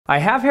I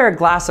have here a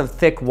glass of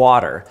thick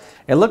water.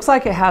 It looks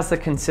like it has the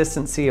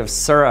consistency of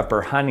syrup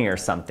or honey or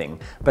something,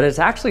 but it's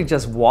actually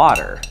just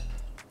water.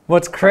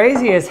 What's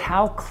crazy is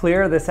how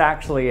clear this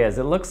actually is.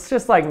 It looks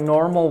just like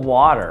normal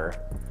water,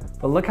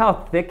 but look how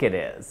thick it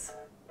is.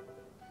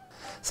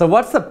 So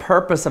what's the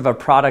purpose of a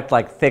product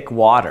like thick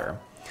water?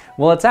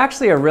 Well, it's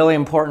actually a really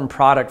important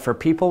product for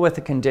people with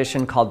a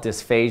condition called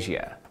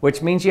dysphagia,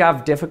 which means you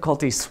have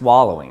difficulty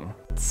swallowing.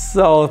 It's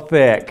so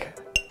thick.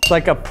 It's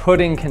like a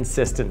pudding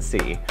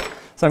consistency.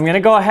 So I'm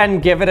gonna go ahead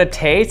and give it a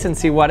taste and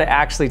see what it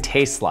actually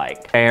tastes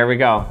like. Okay, here we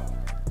go.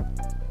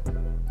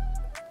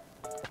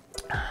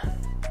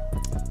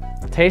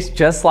 Tastes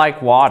just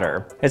like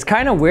water. It's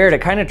kind of weird.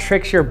 It kind of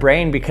tricks your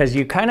brain because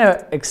you kind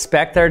of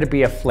expect there to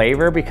be a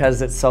flavor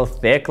because it's so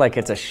thick, like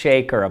it's a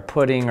shake or a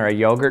pudding or a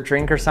yogurt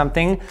drink or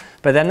something,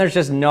 but then there's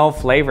just no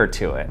flavor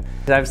to it.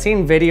 I've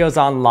seen videos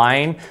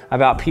online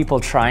about people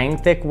trying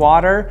thick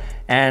water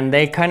and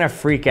they kind of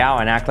freak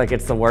out and act like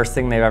it's the worst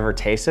thing they've ever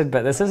tasted,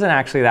 but this isn't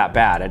actually that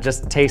bad. It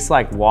just tastes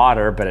like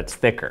water, but it's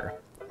thicker.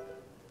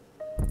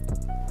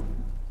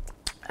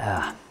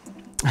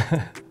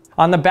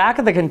 On the back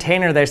of the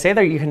container, they say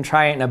that you can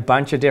try it in a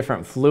bunch of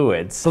different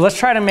fluids. So let's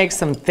try to make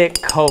some thick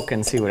Coke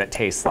and see what it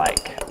tastes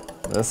like.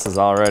 This is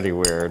already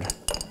weird.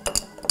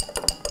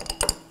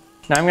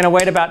 Now I'm gonna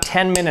wait about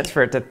 10 minutes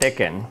for it to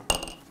thicken.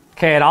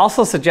 Okay, it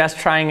also suggests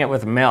trying it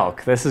with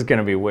milk. This is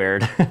gonna be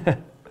weird.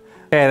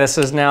 Okay, this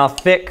is now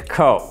thick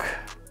Coke.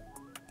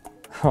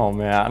 Oh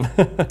man.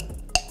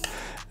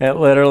 It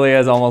literally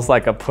is almost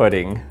like a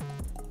pudding.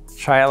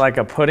 Try it like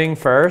a pudding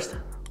first.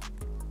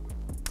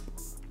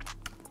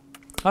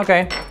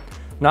 Okay,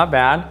 not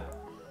bad.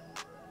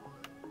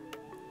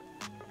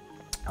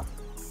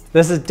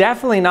 This is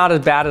definitely not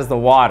as bad as the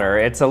water.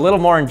 It's a little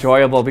more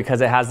enjoyable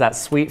because it has that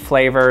sweet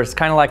flavor. It's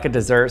kind of like a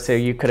dessert, so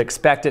you could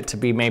expect it to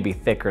be maybe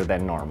thicker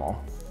than normal.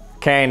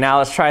 Okay, now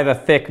let's try the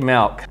thick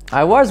milk.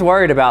 I was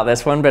worried about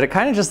this one, but it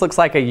kind of just looks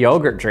like a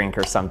yogurt drink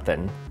or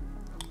something.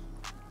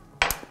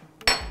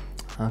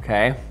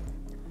 Okay.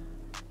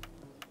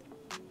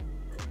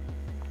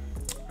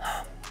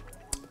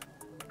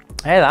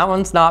 Hey, that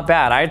one's not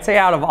bad. I'd say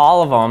out of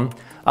all of them,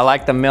 I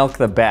like the milk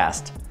the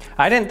best.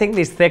 I didn't think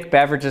these thick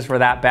beverages were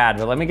that bad,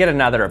 but let me get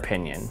another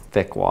opinion.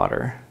 Thick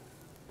water.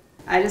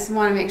 I just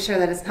want to make sure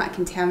that it's not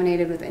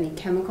contaminated with any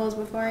chemicals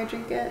before I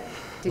drink it.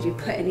 Did you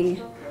put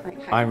any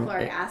like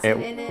hydrochloric acid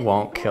in it? It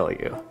won't kill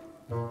you.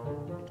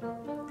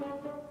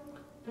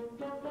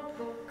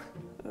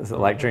 Is it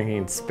like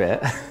drinking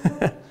spit?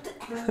 Ew,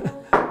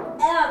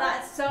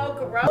 that's so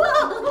gross.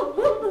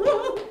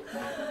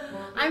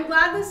 I'm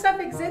glad this stuff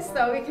exists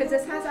though, because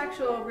this has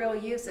actual real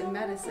use in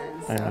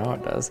medicine. So. I know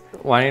it does.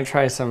 Why don't you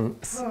try some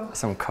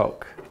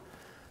Coke?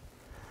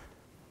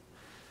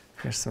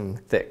 Here's some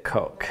thick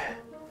Coke.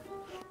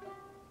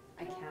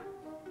 I can't.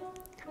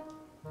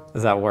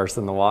 Is that worse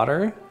than the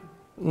water?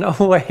 No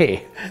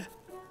way.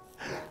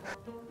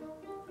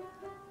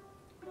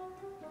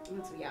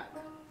 That's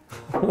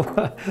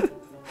yuck.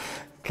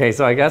 Okay,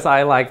 so I guess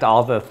I liked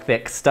all the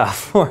thick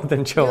stuff more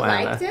than Joanna.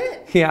 You liked it?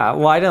 Yeah,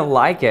 well, I didn't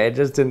like it. I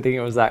just didn't think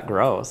it was that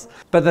gross.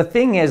 But the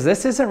thing is,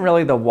 this isn't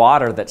really the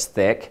water that's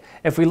thick.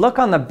 If we look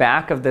on the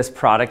back of this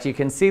product, you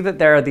can see that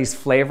there are these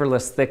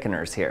flavorless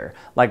thickeners here,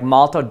 like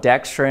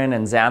maltodextrin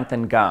and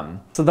xanthan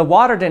gum. So the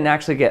water didn't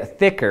actually get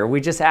thicker.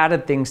 We just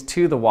added things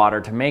to the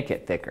water to make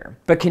it thicker.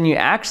 But can you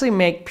actually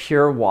make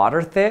pure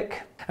water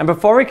thick? And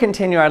before we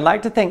continue, I'd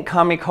like to thank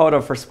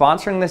Kamikoto for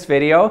sponsoring this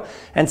video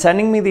and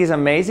sending me these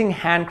amazing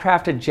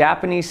handcrafted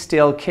Japanese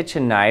steel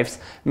kitchen knives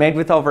made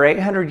with over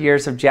 800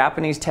 years of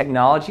Japanese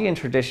technology and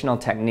traditional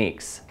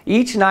techniques.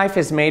 Each knife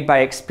is made by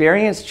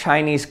experienced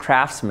Chinese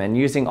craftsmen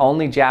using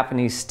only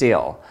Japanese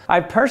steel.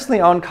 I've personally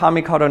owned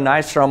Kamikoto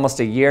knives for almost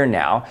a year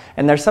now,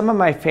 and they're some of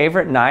my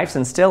favorite knives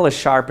and still as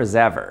sharp as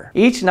ever.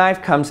 Each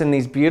knife comes in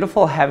these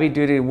beautiful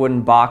heavy-duty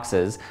wooden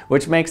boxes,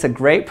 which makes a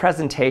great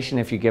presentation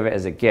if you give it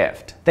as a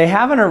gift. They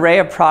have an array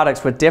of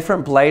products with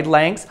different blade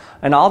lengths,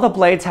 and all the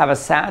blades have a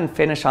satin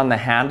finish on the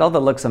handle that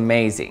looks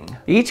amazing.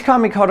 Each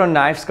Kamikoto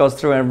knife goes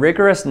through a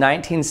rigorous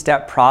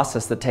 19-step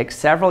process that takes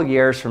several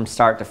years from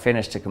start to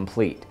finish to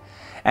complete.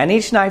 And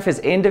each knife is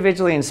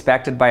individually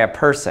inspected by a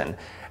person,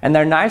 and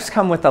their knives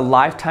come with a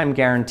lifetime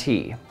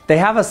guarantee. They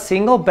have a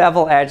single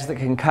bevel edge that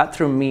can cut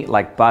through meat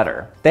like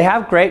butter. They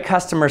have great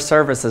customer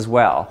service as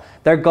well.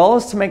 Their goal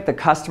is to make the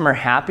customer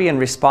happy and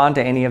respond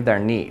to any of their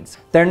needs.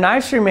 Their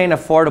knives remain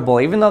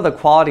affordable even though the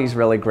quality is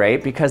really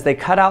great because they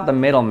cut out the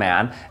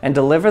middleman and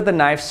deliver the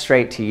knife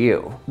straight to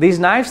you. These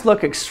knives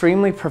look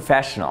extremely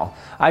professional.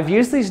 I've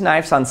used these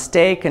knives on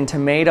steak and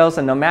tomatoes,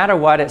 and no matter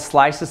what, it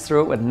slices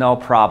through it with no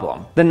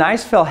problem. The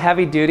knives feel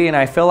heavy duty and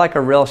I feel like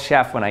a real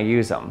chef when I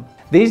use them.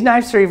 These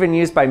knives are even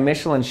used by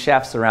Michelin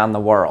chefs around the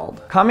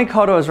world.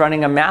 Kamikoto is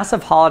running a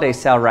massive holiday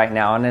sale right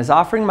now and is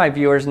offering my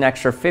viewers an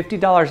extra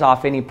 $50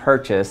 off any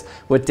purchase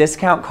with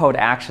discount code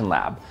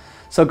ActionLab.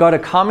 So go to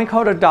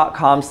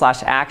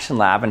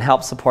kamikoto.com/actionlab and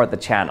help support the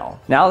channel.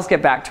 Now let's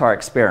get back to our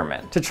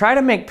experiment. To try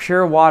to make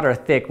pure water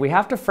thick, we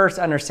have to first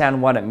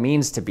understand what it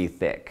means to be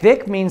thick.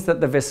 Thick means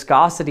that the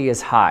viscosity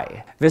is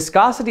high.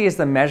 Viscosity is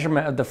the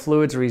measurement of the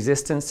fluid's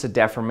resistance to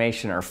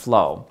deformation or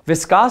flow.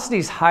 Viscosity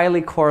is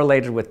highly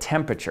correlated with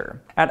temperature.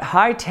 At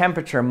high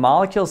temperature,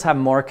 molecules have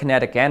more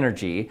kinetic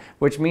energy,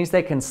 which means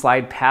they can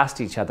slide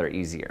past each other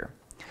easier.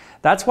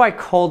 That's why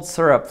cold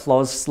syrup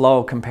flows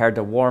slow compared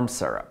to warm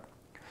syrup.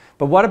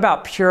 But what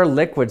about pure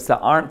liquids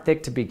that aren't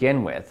thick to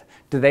begin with?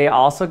 Do they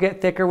also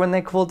get thicker when they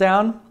cool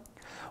down?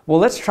 Well,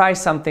 let's try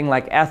something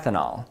like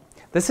ethanol.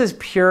 This is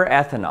pure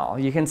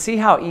ethanol. You can see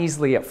how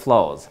easily it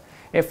flows.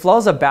 It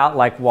flows about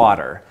like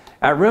water.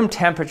 At room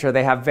temperature,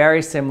 they have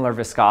very similar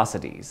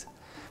viscosities.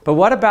 But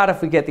what about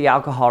if we get the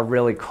alcohol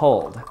really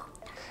cold?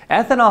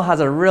 Ethanol has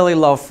a really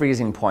low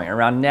freezing point,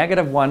 around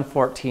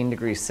 -114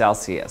 degrees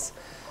Celsius.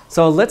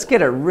 So let's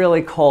get it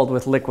really cold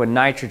with liquid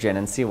nitrogen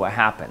and see what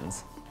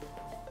happens.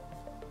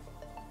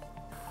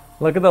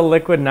 Look at the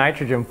liquid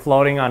nitrogen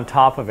floating on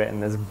top of it in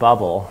this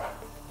bubble.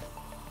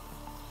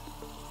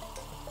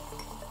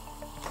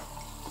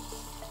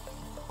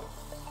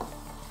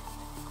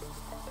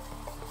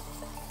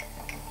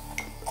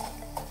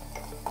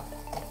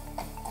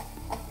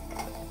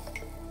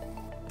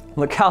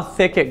 Look how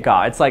thick it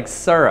got. It's like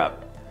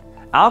syrup.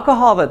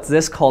 Alcohol that's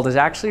this cold is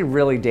actually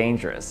really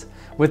dangerous.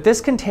 With this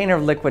container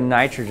of liquid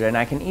nitrogen,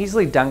 I can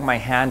easily dunk my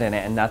hand in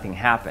it and nothing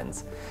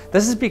happens.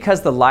 This is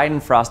because the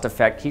Leidenfrost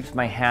effect keeps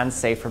my hand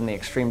safe from the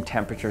extreme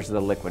temperatures of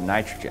the liquid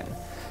nitrogen.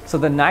 So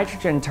the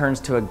nitrogen turns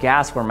to a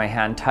gas where my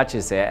hand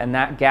touches it, and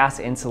that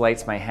gas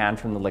insulates my hand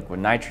from the liquid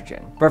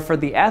nitrogen. But for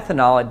the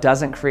ethanol, it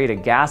doesn't create a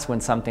gas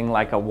when something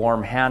like a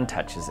warm hand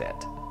touches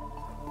it.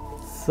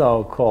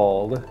 So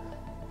cold.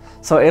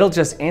 So it'll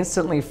just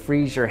instantly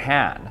freeze your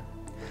hand.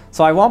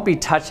 So I won't be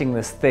touching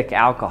this thick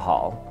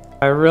alcohol.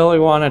 I really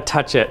want to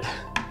touch it,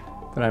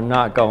 but I'm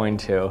not going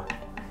to.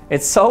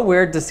 It's so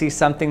weird to see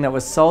something that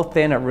was so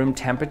thin at room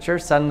temperature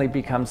suddenly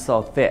become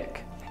so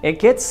thick. It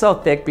gets so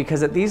thick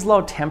because at these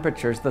low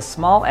temperatures, the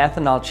small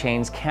ethanol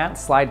chains can't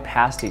slide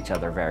past each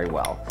other very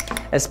well,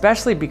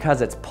 especially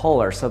because it's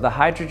polar, so the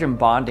hydrogen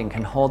bonding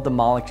can hold the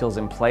molecules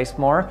in place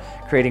more,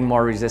 creating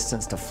more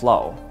resistance to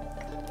flow.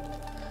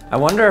 I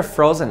wonder if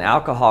frozen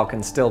alcohol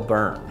can still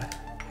burn.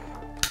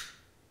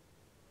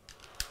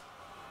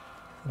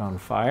 Put it on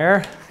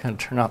fire. I'm gonna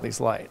turn out these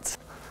lights.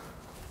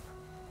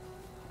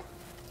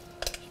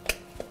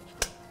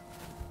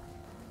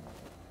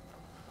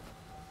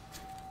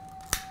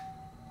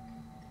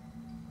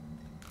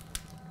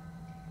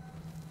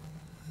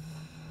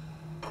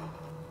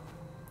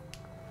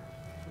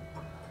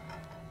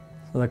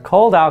 So the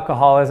cold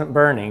alcohol isn't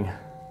burning.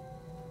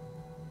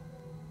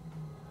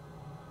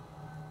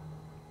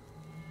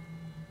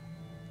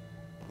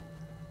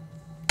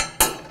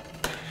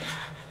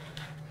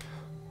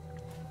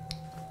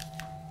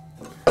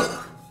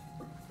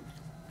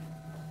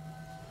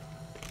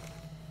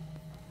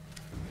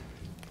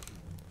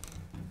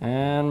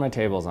 And my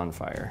table's on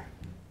fire.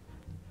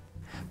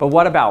 But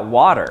what about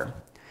water?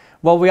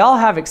 Well, we all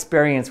have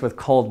experience with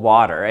cold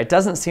water. It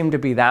doesn't seem to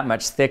be that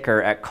much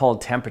thicker at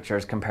cold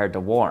temperatures compared to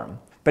warm.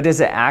 But is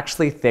it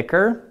actually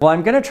thicker? Well,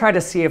 I'm going to try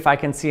to see if I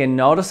can see a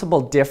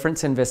noticeable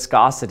difference in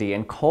viscosity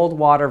in cold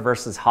water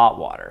versus hot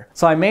water.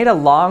 So I made a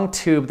long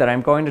tube that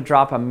I'm going to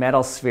drop a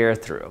metal sphere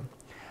through.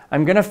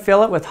 I'm going to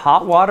fill it with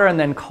hot water and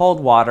then cold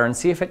water and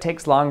see if it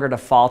takes longer to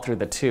fall through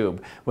the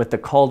tube with the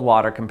cold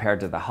water compared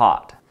to the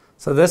hot.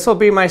 So this will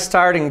be my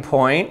starting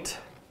point.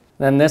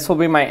 Then this will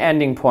be my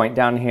ending point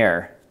down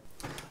here.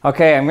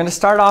 Okay, I'm going to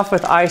start off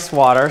with ice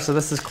water, so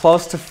this is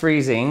close to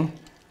freezing.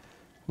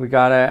 We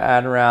got it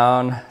at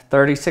around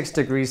 36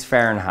 degrees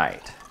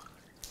Fahrenheit.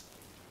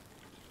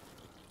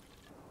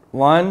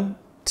 1,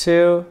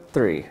 2,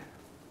 3.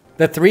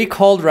 The 3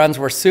 cold runs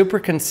were super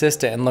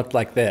consistent and looked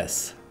like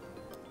this.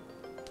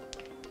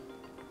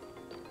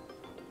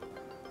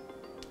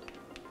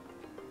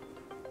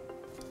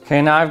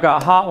 Okay, now I've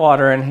got hot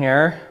water in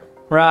here.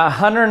 We're at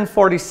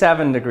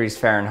 147 degrees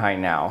Fahrenheit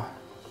now.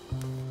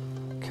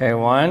 Okay,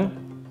 1,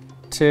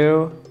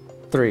 2,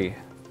 3.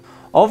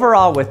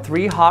 Overall, with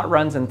 3 hot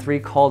runs and 3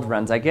 cold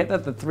runs, I get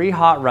that the 3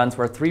 hot runs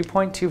were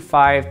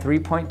 3.25,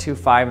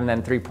 3.25, and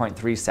then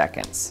 3.3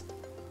 seconds.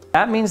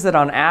 That means that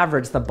on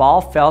average, the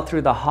ball fell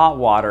through the hot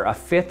water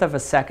 1/5 of a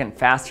second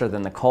faster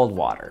than the cold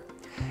water.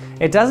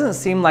 It doesn't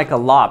seem like a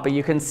lot, but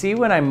you can see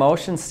when I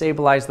motion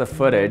stabilize the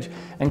footage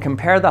and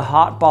compare the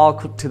hot ball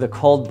to the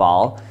cold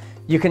ball,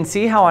 you can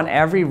see how on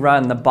every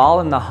run, the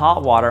ball in the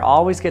hot water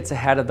always gets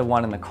ahead of the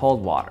one in the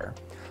cold water.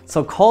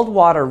 So cold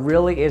water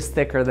really is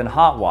thicker than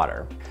hot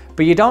water.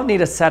 But you don't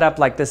need a setup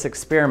like this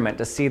experiment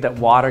to see that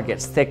water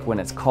gets thick when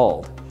it's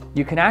cold.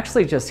 You can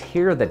actually just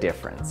hear the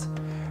difference.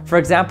 For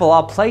example,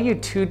 I'll play you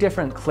 2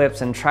 different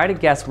clips and try to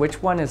guess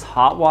which one is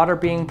hot water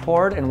being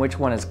poured and which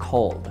one is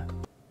cold.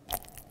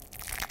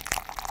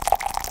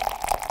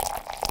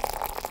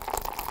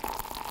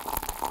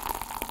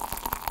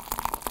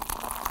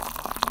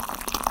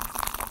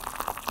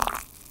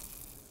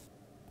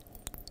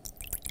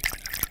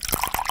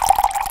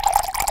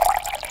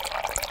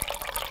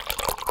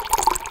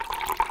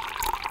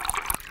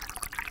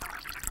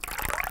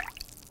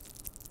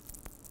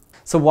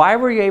 So why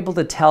were you able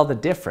to tell the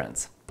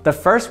difference? The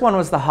first one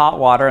was the hot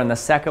water and the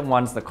second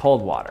one's the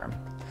cold water.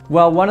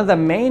 Well, one of the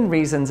main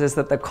reasons is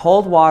that the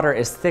cold water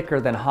is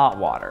thicker than hot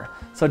water.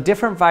 So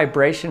different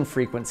vibration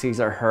frequencies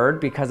are heard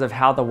because of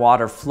how the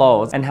water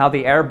flows and how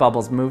the air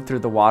bubbles move through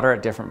the water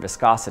at different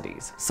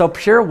viscosities. So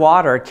pure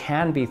water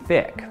can be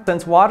thick.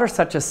 Since water is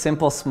such a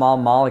simple small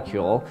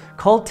molecule,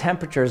 cold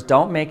temperatures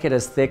don't make it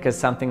as thick as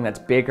something that's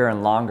bigger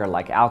and longer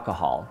like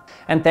alcohol.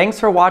 And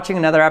thanks for watching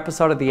another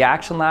episode of the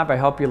Action Lab. I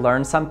hope you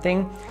learned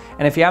something.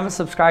 And if you haven't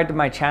subscribed to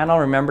my channel,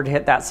 remember to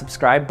hit that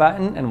subscribe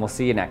button and we'll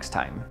see you next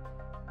time.